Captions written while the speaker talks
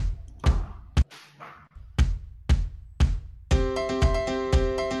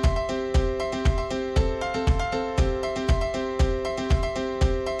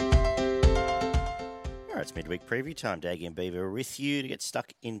midweek preview time. Daggy and Beaver with you to get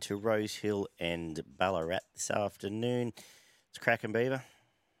stuck into Rosehill and Ballarat this afternoon. It's cracking, Beaver.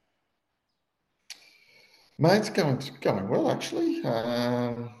 Mate, it's going well, actually.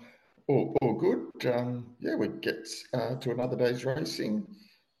 All good. Yeah, we get to another day's racing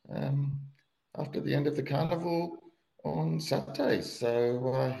after the end of the carnival on Saturday.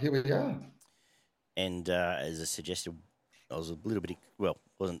 So here we are. And as I suggested, I was a little bit,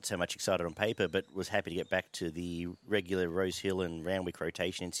 wasn't so much excited on paper, but was happy to get back to the regular Rosehill and Roundwick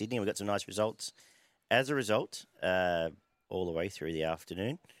rotation in Sydney. We got some nice results as a result all the way through the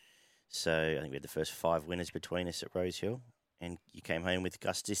afternoon. So I think we had the first 5 winners between us at Rosehill, and you came home with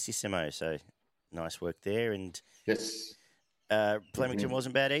Gustissimo. So nice work there. And yes, Flemington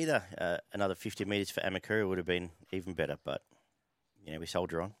wasn't bad either. Another 50 metres for Amakura would have been even better, but we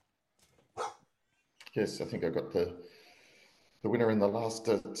soldier on. Yes, I think I got the winner in the last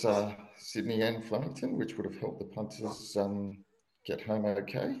at Sydney and Flemington, which would have helped the punters get home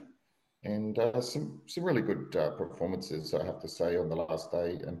okay. And some really good performances, I have to say, on the last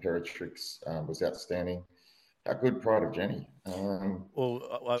day. Imperatrix was outstanding. How good Pride of Jenny.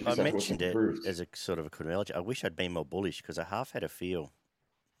 I mentioned it as a sort of a chronology. I wish I'd been more bullish because I half had a feel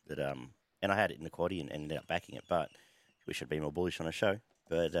that, and I had it in the quaddie and ended up backing it, but I wish I'd been more bullish on a show.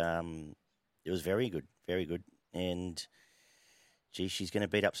 But it was very good, very good. And, gee, she's going to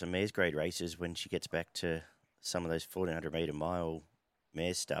beat up some mares grade races when she gets back to some of those 1,400 metre mile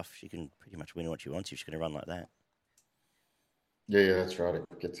mares stuff. She can pretty much win what she wants if she's going to run like that. Yeah, that's right.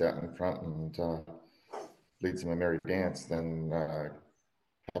 It gets out in front and leads them a merry dance, then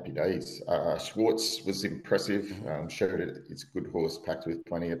happy days. Schwartz was impressive. Showed it's a good horse, packed with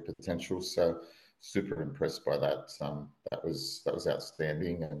plenty of potential. So super impressed by that. That was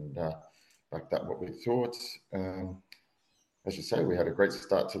outstanding and backed up what we thought. As you say, we had a great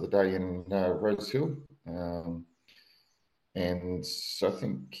start to the day in Rosehill. And so I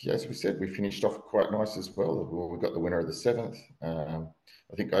think, as we said, we finished off quite nice as well. We got the winner of the 7th.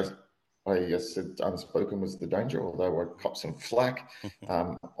 I think I said Unspoken was the danger, although I copped some flack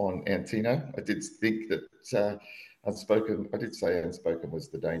on Antino. I did think that Unspoken, I did say Unspoken was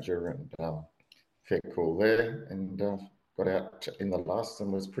the danger, and fair call there. And got out in the last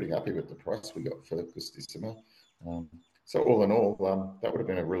and was pretty happy with the price we got for Gustissimo. So all in all, that would have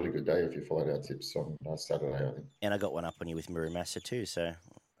been a really good day if you followed our tips on Saturday, I think. And I got one up on you with Muramasa too, so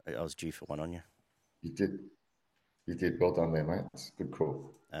I was due for one on you. You did. Well done there, mate. It's a good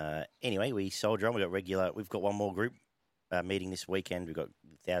call. Anyway, we soldier on. We've got one more group meeting this weekend. We've got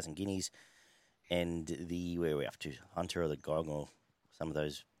 1,000 guineas and where are we up to? Hunter or the Gong or some of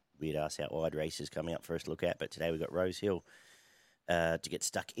those weird-ass out-wide races coming up for us to look at. But today we've got Rosehill to get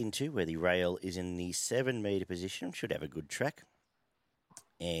stuck into, where the rail is in the 7-metre position. Should have a good track.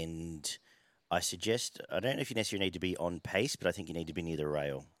 And I suggest, I don't know if you necessarily need to be on pace, but I think you need to be near the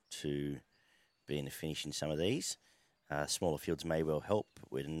rail to be in the finish in some of these. Smaller fields may well help.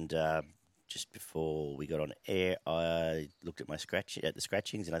 And just before we got on air, I looked at the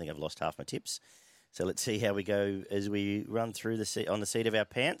scratchings, and I think I've lost half my tips. So let's see how we go as we run through on the seat of our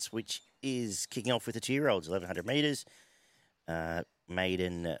pants, which is kicking off with the 2-year-olds, 1,100 metres,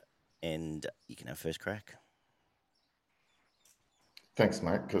 maiden, and you can have first crack. Thanks,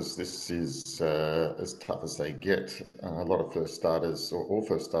 mate, because this is as tough as they get. A lot of first starters, or all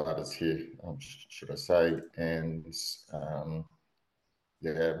first starters here, should I say, and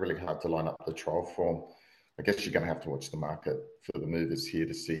really hard to line up the trial form. I guess you're going to have to watch the market for the movers here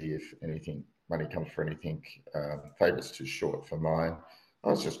to see if money comes for anything. Favourite's too short for mine. I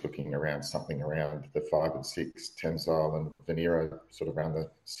was just looking around something around the 5 and 6, Tensile and Venero, sort of around the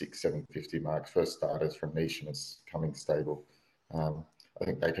 750 mark. First starters from Niche and its coming stable. I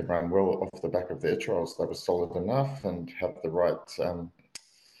think they can run well off the back of their trials. They were solid enough and have the right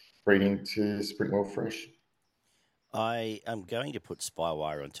breeding to sprint well fresh. I am going to put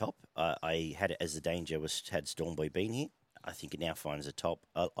Spywire on top. I had it as the danger had Stormboy been here. I think it now finds the top.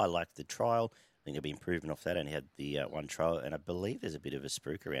 I like the trial. I think there'll be improvement off that. I only had the one trial, and I believe there's a bit of a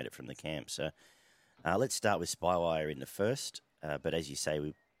spruik around it from the camp. So let's start with Spywire in the first. But as you say,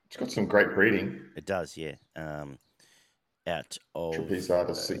 it's got some great breeding. It does, yeah. Out of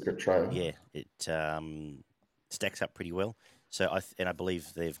Trapezada Secret Trail. Yeah, it stacks up pretty well. So I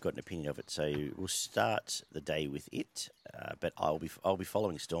believe they've got an opinion of it. So we'll start the day with it. But I'll be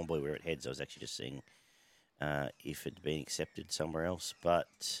following Stormboy where it heads. I was actually just seeing if it'd been accepted somewhere else.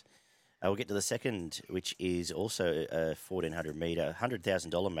 But we'll get to the second, which is also a 1,400 metre,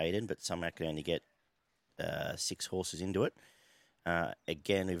 $100,000 maiden, but somehow can only get 6 horses into it.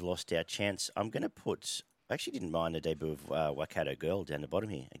 Again, we've lost our chance. I'm going to put... I actually didn't mind the debut of Waikato Girl down the bottom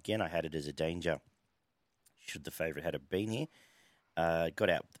here. Again, I had it as a danger. should the favourite had been here. Got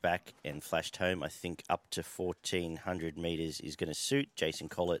out the back and flashed home. I think up to 1,400 metres is going to suit. Jason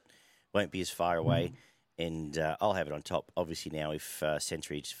Collett won't be as far away, and I'll have it on top. Obviously now if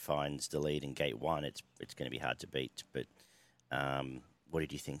Century finds the lead in Gate 1, it's going to be hard to beat. But what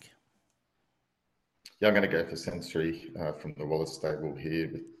did you think? Yeah, I'm going to go for Sensory from the Wallace stable here.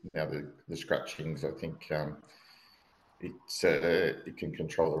 With now the scratchings, I think it can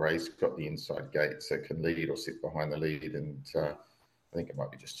control the race, got the inside gate, so it can lead or sit behind the lead, and I think it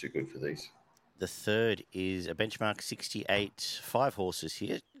might be just too good for these. The third is a benchmark 68, 5 horses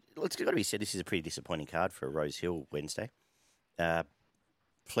here. It's got to be said, this is a pretty disappointing card for a Rosehill Wednesday.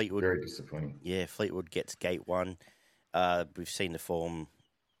 Fleetwood. Very disappointing. Yeah, Fleetwood gets Gate 1. We've seen the form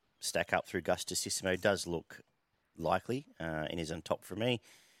stack up through Gustissimo. Does look likely and is on top for me.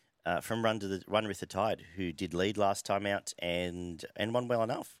 From Run with the Tide, who did lead last time out and won well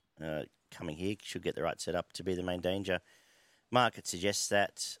enough. Coming here, should get the right setup to be the main danger. Market suggests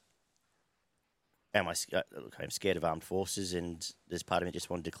that. I'm scared of armed forces, and there's part of me just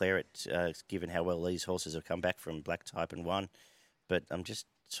want to declare it, given how well these horses have come back from black type and won. But I'm just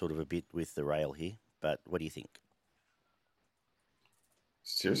sort of a bit with the rail here. But what do you think?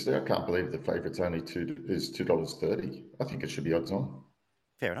 Seriously, I can't believe the favourite's only $2.30. I think it should be odds on.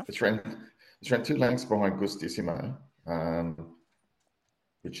 Fair enough. It's ran 2 lengths behind Gustissimo,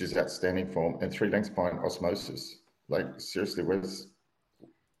 which is outstanding form, and 3 lengths behind Osmosis. Like, seriously,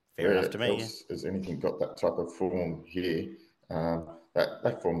 Fair enough to me. Has anything got that type of form here?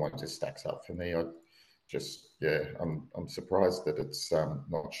 That form line just stacks up for me. I'm surprised that it's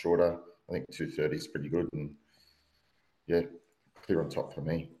not shorter. I think 2.30 is pretty good, and yeah, clear on top for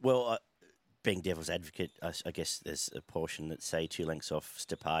me. Well, being devil's advocate, I guess there's a portion that say 2 lengths off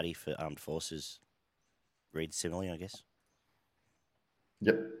Stepati for armed forces. Read similarly, I guess.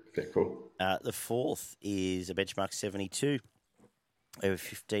 Yep, fair call. The fourth is a benchmark 72, over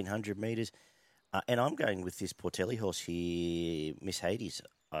 1,500 metres. And I'm going with this Portelli horse here, Miss Hades.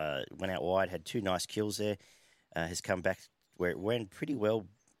 Went out wide, had 2 nice kills there. Has come back where it went pretty well.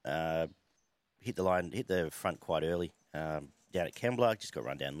 Hit the front quite early. Down at Kembla, just got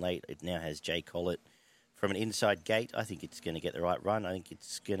run down late. It now has Jay Collett from an inside gate. I think it's going to get the right run. I think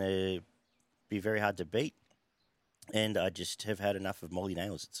it's going to be very hard to beat. And I just have had enough of Molly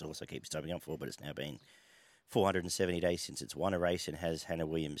Nails. It's also keeps stubbing up for, but it's now been 470 days since it's won a race and has Hannah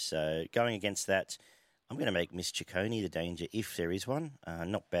Williams. So going against that, I'm going to make Miss Ciccone the danger if there is one.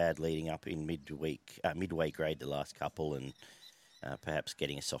 Not bad leading up in midway grade the last couple, and perhaps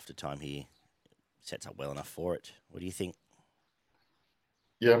getting a softer time here sets up well enough for it. What do you think?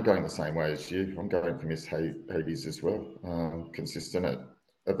 Yeah, I'm going the same way as you. I'm going for Miss Hades as well. Consistent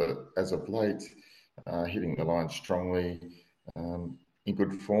as of late, hitting the line strongly, in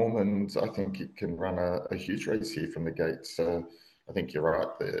good form, and I think it can run a huge race here from the gate. So I think you're right.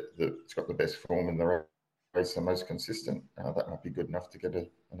 It's got the best form in the race and most consistent. That might be good enough to get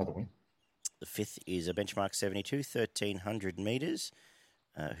another win. The fifth is a benchmark 72, 1,300 metres.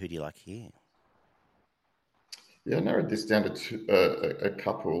 Who do you like here? Yeah, I narrowed this down to a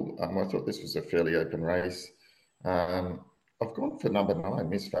couple. I thought this was a fairly open race. I've gone for number 9,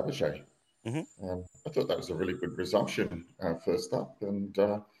 Miss Fabergé. Mm-hmm. I thought that was a really good resumption first up, and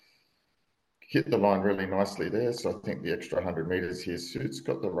hit the line really nicely there. So I think the extra 100 metres here suits,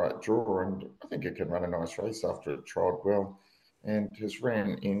 got the right draw, and I think it can run a nice race after it trialled well, and has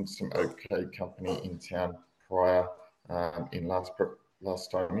ran in some okay company in town prior in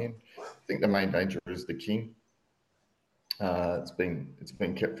last time in. I think the main danger is the King. It's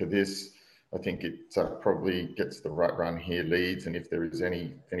been kept for this. I think it probably gets the right run here, leads, and if there is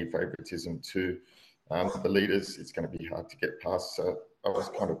any favouritism to the leaders, it's going to be hard to get past. So I was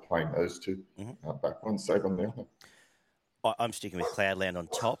kind of playing those two. Back one, save on the other. I'm sticking with Cloudland on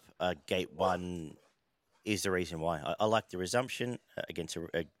top. Gate 1 is the reason why. I like the resumption against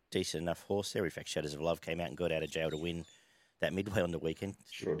a decent enough horse there. In fact, Shadows of Love came out and got out of jail to win that midway on the weekend.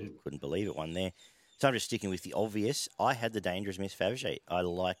 Sure did. Couldn't believe it won there. So I'm just sticking with the obvious. I had the dangerous Miss Fabergé. I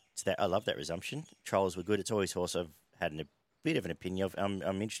liked that. I love that resumption. Trials were good. It's always a horse I've had a bit of an opinion of. I'm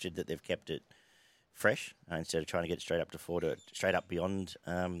interested that they've kept it fresh instead of trying to get it straight up beyond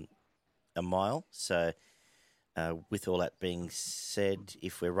a mile. So with all that being said,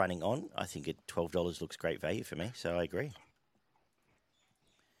 if we're running on, I think at $12 looks great value for me. So I agree.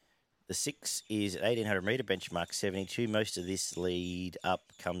 The 6 is an 1,800 metre benchmark 72. Most of this lead up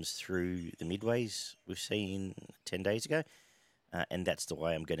comes through the midways we've seen 10 days ago. And that's the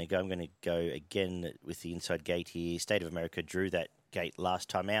way I'm going to go. I'm going to go again with the inside gate here. State of America drew that gate last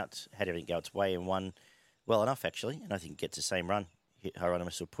time out, had everything go its way and won well enough, actually. And I think gets the same run.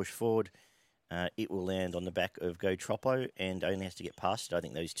 Hieronymus will push forward. It will land on the back of Go Troppo and only has to get past it. I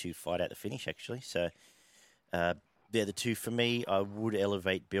think those two fight out the finish, actually. So they're the two for me. I would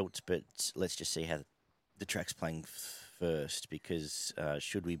elevate Built, but let's just see how the track's playing first, because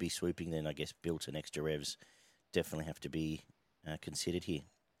should we be swooping, then I guess Built and Extra Revs definitely have to be considered here.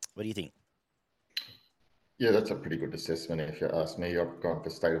 What do you think? Yeah, that's a pretty good assessment. If you ask me, I've gone for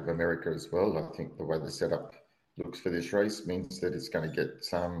State of America as well. I think the way the setup looks for this race means that it's going to get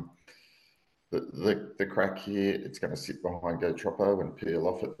the crack here. It's going to sit behind Go Troppo and peel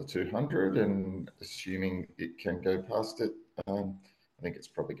off at the 200, and assuming it can go past it, I think it's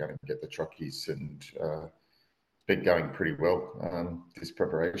probably going to get the trockies, and it's been going pretty well this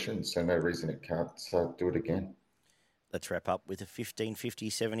preparation, so no reason it can't do it again. Let's wrap up with a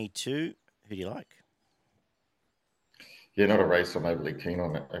 1550-72. Who do you like? Yeah, not a race I'm overly keen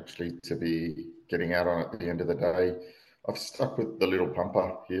on, actually, to be getting out on at the end of the day. I've stuck with the Little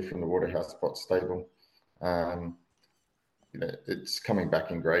Pumper here from the Waterhouse Spot stable. It's coming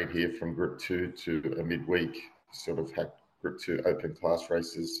back in grade here from Group 2 to a midweek. Sort of had Group 2 open class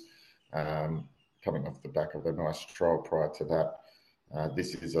races coming off the back of a nice trial prior to that.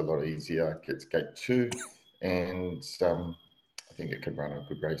 This is a lot easier. It gets gate 2, and I think it can run a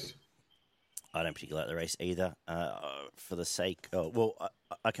good race. I don't particularly like the race either. For the sake,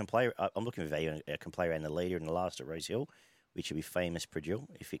 I can play. I'm looking for value. I can play around the leader in the last at Rosehill, which would be Famous Pedrille,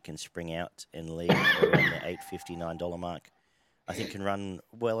 if it can spring out and lead around the $8.59 mark. I think can run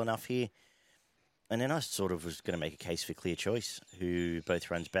well enough here. And then I sort of was going to make a case for Clear Choice, who both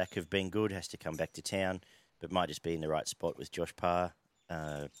runs back have been good, has to come back to town, but might just be in the right spot with Josh Parr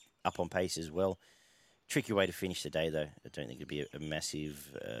up on pace as well. Tricky way to finish the day, though. I don't think it'd be a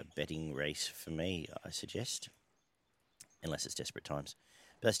massive betting race for me, I suggest, unless it's desperate times.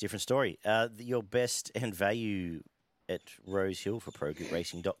 But that's a different story. Your best and value at Rosehill for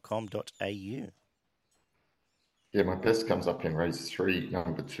progroupracing.com.au. Yeah, my best comes up in race 3,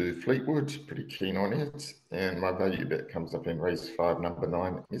 number 2, Fleetwood. Pretty keen on it. And my value bet comes up in race 5, number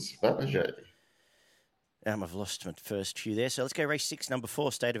 9, is Fabergé. I've lost my first few there. So let's go race 6, number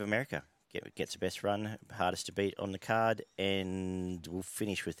 4, State of America. Gets the best run, hardest to beat on the card. And we'll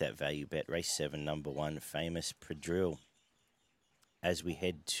finish with that value bet, race 7, number 1, Famous Pedrille. As we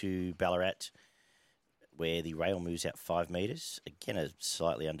head to Ballarat, where the rail moves out 5 metres. Again, a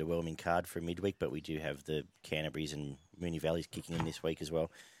slightly underwhelming card for midweek, but we do have the Canterbury's and Moonee Valleys kicking in this week as well.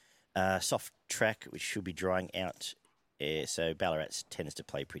 Soft track, which should be drying out. So Ballarat tends to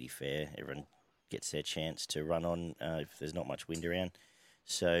play pretty fair. Everyone gets their chance to run on if there's not much wind around.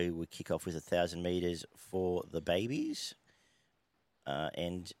 So we kick off with 1,000 metres for the babies.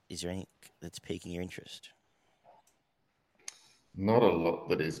 And is there anything that's piquing your interest? Not a lot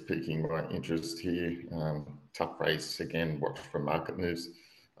that is piquing my interest here. Tough race again. Watch for market moves.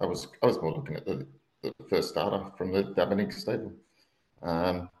 I was more looking at the first starter from the Davenink stable.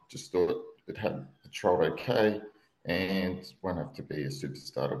 Just thought it had trialled okay, and won't have to be a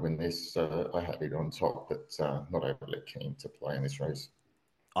superstar to win this. So I had it on top, but not overly keen to play in this race.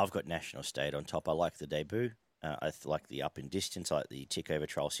 I've got National State on top. I like the debut. I like the up in distance. I like the tick over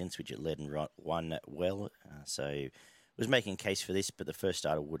trial since, which it led and won well. So was making a case for this, but the first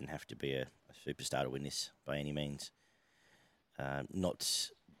starter wouldn't have to be a superstar to win this by any means. Not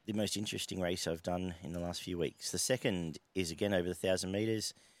the most interesting race I've done in the last few weeks. The second is again over 1,000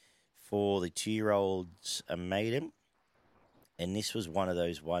 metres for the 2-year-olds, a maiden. And this was one of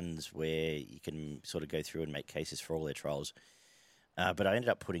those ones where you can sort of go through and make cases for all their trials. But I ended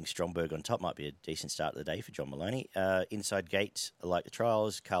up putting Stromberg on top. Might be a decent start of the day for John Maloney. Inside gate, I like the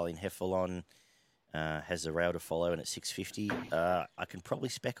trials. Carleen Heffelon has the rail to follow, and at 650, I can probably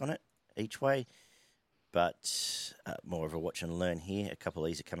spec on it each way, but more of a watch and learn here. A couple of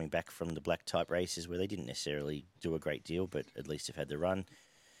these are coming back from the black type races where they didn't necessarily do a great deal, but at least have had the run.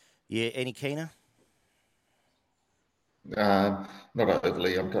 Yeah, any keener? Not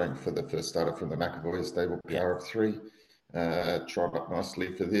overly. I'm going for the first starter from the McAvoy stable, Power of 3. Tried up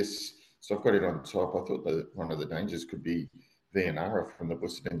nicely for this. So I've got it on top. I thought that one of the dangers could be Vianara from the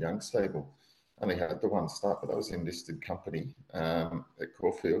Buston Young stable. Only had the one start, but that was in listed company at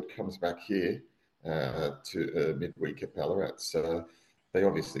Caulfield. Comes back here to midweek at Ballarat. So they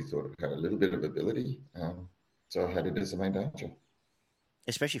obviously thought it had a little bit of ability. So I had it as a main danger.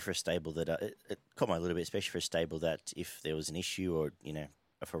 Especially for a stable that, it caught me a little bit, especially for a stable that if there was an issue or,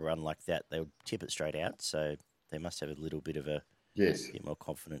 for a run like that, they would tip it straight out. So they must have a little bit of a bit more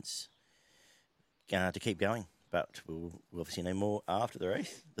confidence to keep going. But we'll obviously know more after the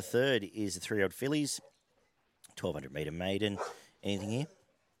race. The third is the 3-year-old fillies, 1,200 metre maiden. Anything here?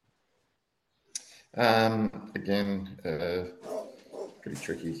 Again, pretty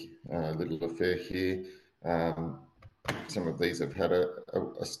tricky little affair here. Some of these have had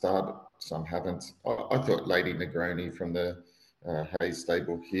a start, some haven't. I thought Lady Negroni from the Hayes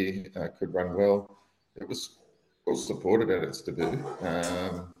stable here could run well. It was well supported at its debut.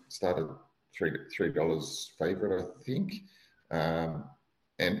 Started $3 favourite, I think, and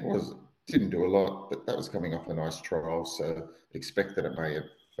didn't do a lot, but that was coming off a nice trial, so expect that it may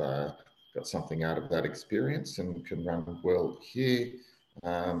have got something out of that experience and can run well here.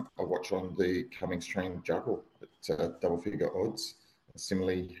 I watch on the Cummings Train Juggle at double figure odds.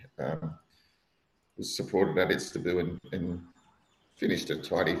 Similarly, was supported at its debut and finished a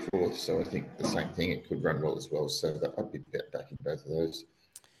tidy fourth. So I think the same thing, it could run well as well. So that I'd be backing both of those.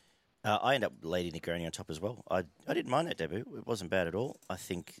 I end up Lady Negroni on top as well. I didn't mind that debut. It wasn't bad at all. I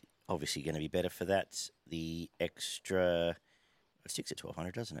think obviously going to be better for that. The extra sticks at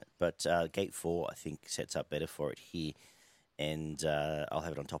 1200, doesn't it? But Gate 4, I think, sets up better for it here. And I'll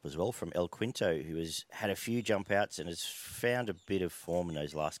have it on top as well from El Quinto, who has had a few jump outs and has found a bit of form in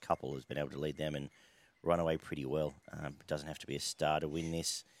those last couple, has been able to lead them and run away pretty well. Doesn't have to be a star to win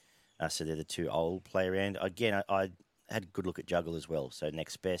this. So they're the two I'll play around. Again, I had a good look at Juggle as well. So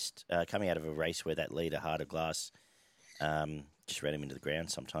next best, coming out of a race where that leader, Heart of Glass, just ran him into the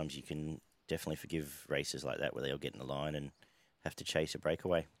ground. Sometimes you can definitely forgive races like that where they'll get in the line and have to chase a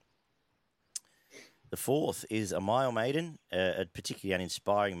breakaway. The fourth is a Mile Maiden, a particularly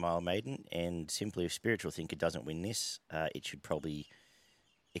uninspiring Mile Maiden, and simply if Spiritual Thinker doesn't win this, it should probably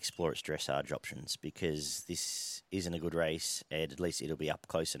explore its dressage options because this isn't a good race, and at least it'll be up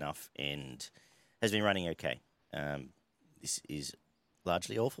close enough and has been running okay. This is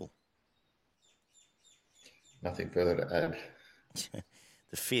largely awful. Nothing further to add.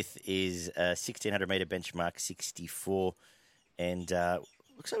 The fifth is a 1600 metre benchmark 64, and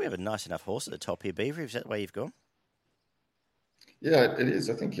looks like we have a nice enough horse at the top here, Beaver. Is that the way you've gone? Yeah, it is.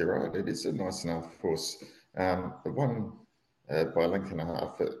 I think you're right. It is a nice enough horse. The one by a length and a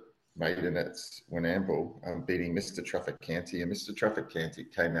half at Maidenets when Amble, beating Mr. Traficante. And Mr.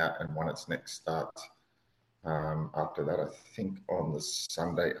 Traficante came out and won its next start after that, I think on the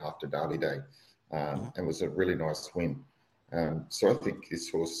Sunday after Derby Day, and was a really nice win. So I think this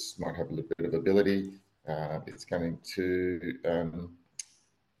horse might have a little bit of ability. It's going to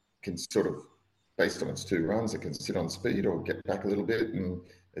can sort of, based on its two runs, it can sit on speed or get back a little bit, and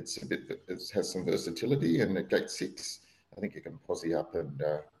it has some versatility. And at gate 6, I think it can posse up, and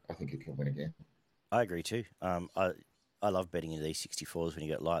I think it can win again. I agree too. I love betting into these 64s when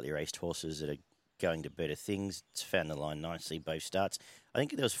you got lightly raced horses that are going to better things. It's found the line nicely both starts. I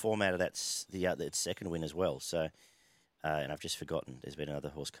think there was form out of that second win as well. So, and I've just forgotten. There's been another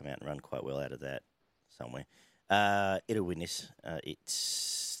horse come out and run quite well out of that somewhere. It'll win this. It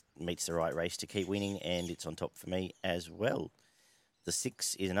meets the right race to keep winning, and it's on top for me as well. The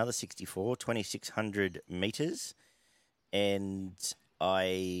 6 is another 64, 2,600 metres, and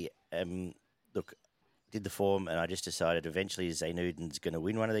I did the form, and I just decided eventually Zaynuddin's going to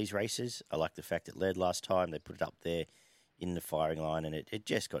win one of these races. I like the fact it led last time. They put it up there in the firing line, and it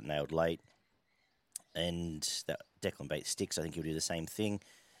just got nailed late. And that Declan Bates sticks. I think he'll do the same thing.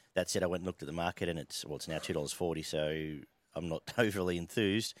 That said, I went and looked at the market, and it's now $2.40, so I'm not overly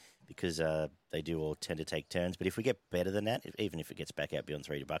enthused because they do all tend to take turns. But if we get better than that, even if it gets back out beyond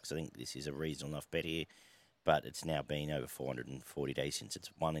 $3, I think this is a reasonable enough bet here. But it's now been over 440 days since it's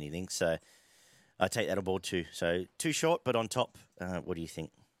won anything, so I take that on board too. So too short, but on top. What do you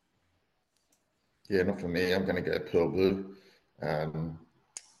think? Yeah, not for me. I'm going to go Pearl Blue.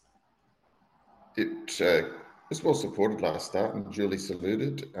 It was well supported last start and duly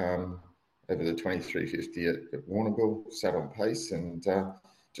saluted over the 2350 at Warrnambool, sat on pace and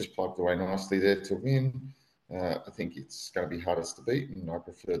just plugged away nicely there to win. I think it's going to be hardest to beat, and I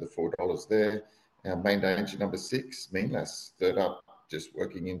prefer the $4 there. Main danger number 6, Meanless, third up, just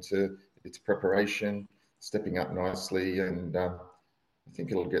working into its preparation, stepping up nicely, and I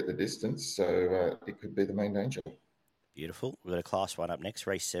think it'll get the distance, so it could be the main danger. Beautiful. We've got a class 1 up next.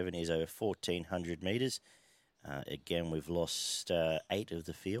 Race 7 is over 1,400 metres. Again, we've lost 8 of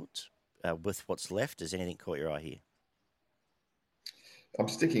the field. With what's left, has anything caught your eye here? I'm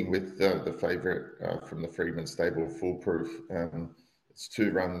sticking with the favourite from the Freedman stable, Foolproof. Its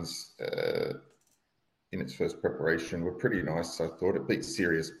 2 runs in its first preparation were pretty nice. I thought it beat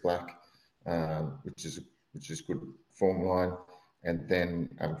Sirius Black, which is good form line, and then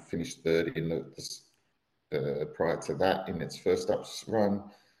finished third in the prior to that in its first ups run.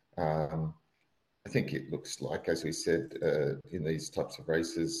 I think it looks like, as we said, in these types of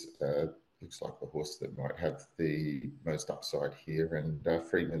races, looks like the horse that might have the most upside here. And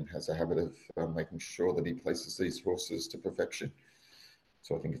Freeman has a habit of making sure that he places these horses to perfection.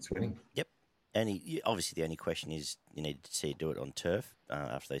 So I think it's winning. Yep. Obviously, the only question is you need to see it do it on turf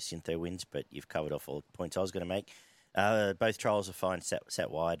after those Syntho wins, but you've covered off all the points I was going to make. Both trials are fine, sat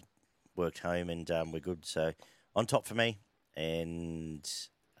wide, worked home, and we're good. So on top for me, and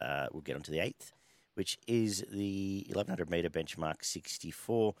we'll get on to the 8th, which is the 1,100 metre benchmark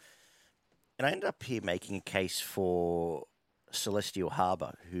 64. And I ended up here making a case for Celestial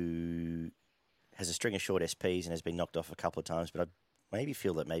Harbour, who has a string of short SPs and has been knocked off a couple of times, but I maybe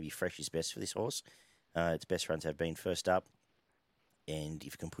feel that maybe fresh is best for this horse. Its best runs have been first up, and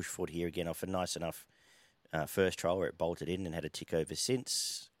if you can push forward here again off a nice enough first trial where it bolted in and had a tick over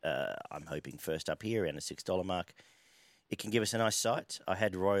since, I'm hoping first up here around the $6 mark, it can give us a nice sight. I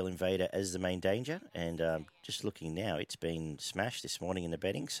had Royal Invader as the main danger, and just looking now, it's been smashed this morning in the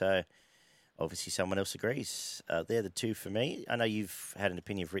betting, so obviously someone else agrees. They're the two for me. I know you've had an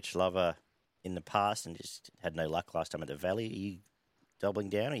opinion of Rich Lover in the past and just had no luck last time at the Valley. Are you doubling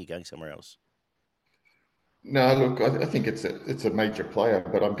down, or are you going somewhere else? No, look, I think it's a major player,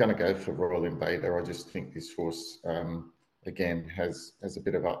 but I'm going to go for Royal Invader. I just think this horse, again, has a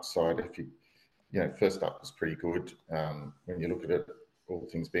bit of upside. If first up was pretty good. When you look at it, all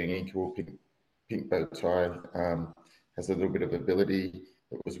things being equal, pink bow tie, has a little bit of ability.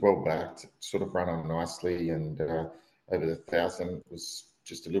 It was well backed, sort of run on nicely, and over the 1,000 was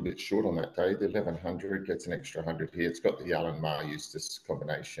just a little bit short on that day. The 1,100 gets an extra 100 here. It's got the Alan Mar Eustace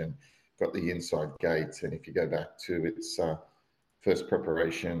combination, got the inside gate, and if you go back to its first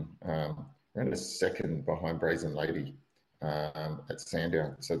preparation, ran a second behind Brazen Lady at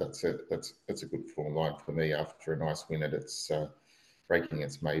Sandown. So that's a good form line for me after a nice win at its breaking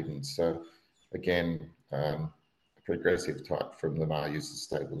its maiden. So again, progressive type from the Mar Eustace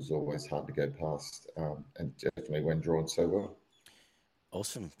stable is always hard to go past, and definitely when drawn so well.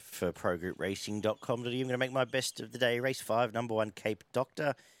 Awesome. For progroupracing.com.au, I'm going to make my best of the day. Race 5, number 1, Cape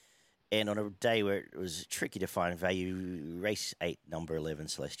Doctor. And on a day where it was tricky to find value, race 8, number 11,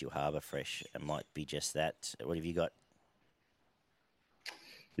 Celestial Harbour Fresh. It might be just that. What have you got?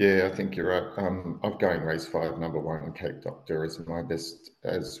 Yeah, I think you're right. I'm going race 5, number 1, Cape Doctor as my best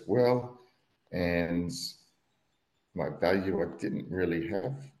as well. And my value, I didn't really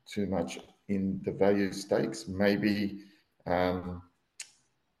have too much in the value stakes. Maybe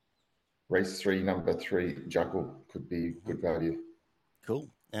race 3, number 3, Juggle could be good value. Cool.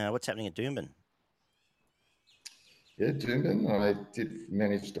 What's happening at Doomben? Yeah, Doomben, I did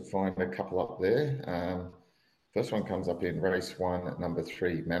manage to find a couple up there. First one comes up in race 1 at number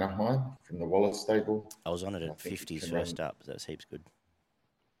 3, Mannerheim from the Wallace stable. I was on it at 50s first up. So that's heaps good.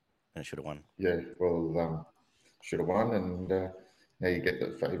 And it should have won. Yeah, well, should have won, and now you get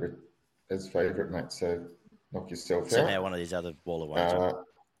the favourite as favourite, mate. So knock yourself out. Somehow one of these other Waller ones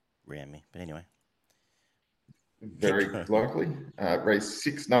ran me. But anyway. Very likely. Race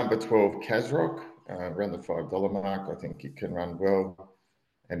 6, number 12, Kazrock, around the $5 mark. I think it can run well.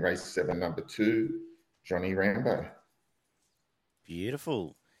 And race 7, number 2, Johnny Rambo.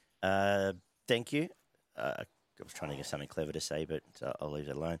 Beautiful. Thank you. I was trying to get something clever to say, but I'll leave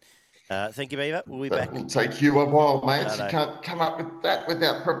it alone. Thank you, Beaver. We'll be back. It will take you a while, mate. You can't come up with that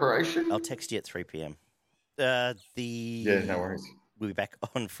without preparation. I'll text you at 3 p.m. Yeah, no worries. We'll be back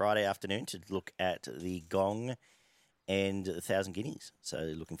on Friday afternoon to look at the Gong and the 1,000 Guineas. So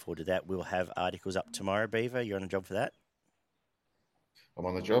looking forward to that. We'll have articles up tomorrow, Beaver. You're on a job for that? I'm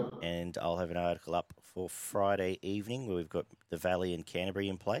on the job. And I'll have an article up for Friday evening where we've got the Valley and Canterbury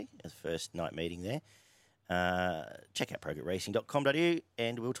in play as the first night meeting there. Check out progroupracing.com.au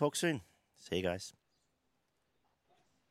and we'll talk soon. See you guys.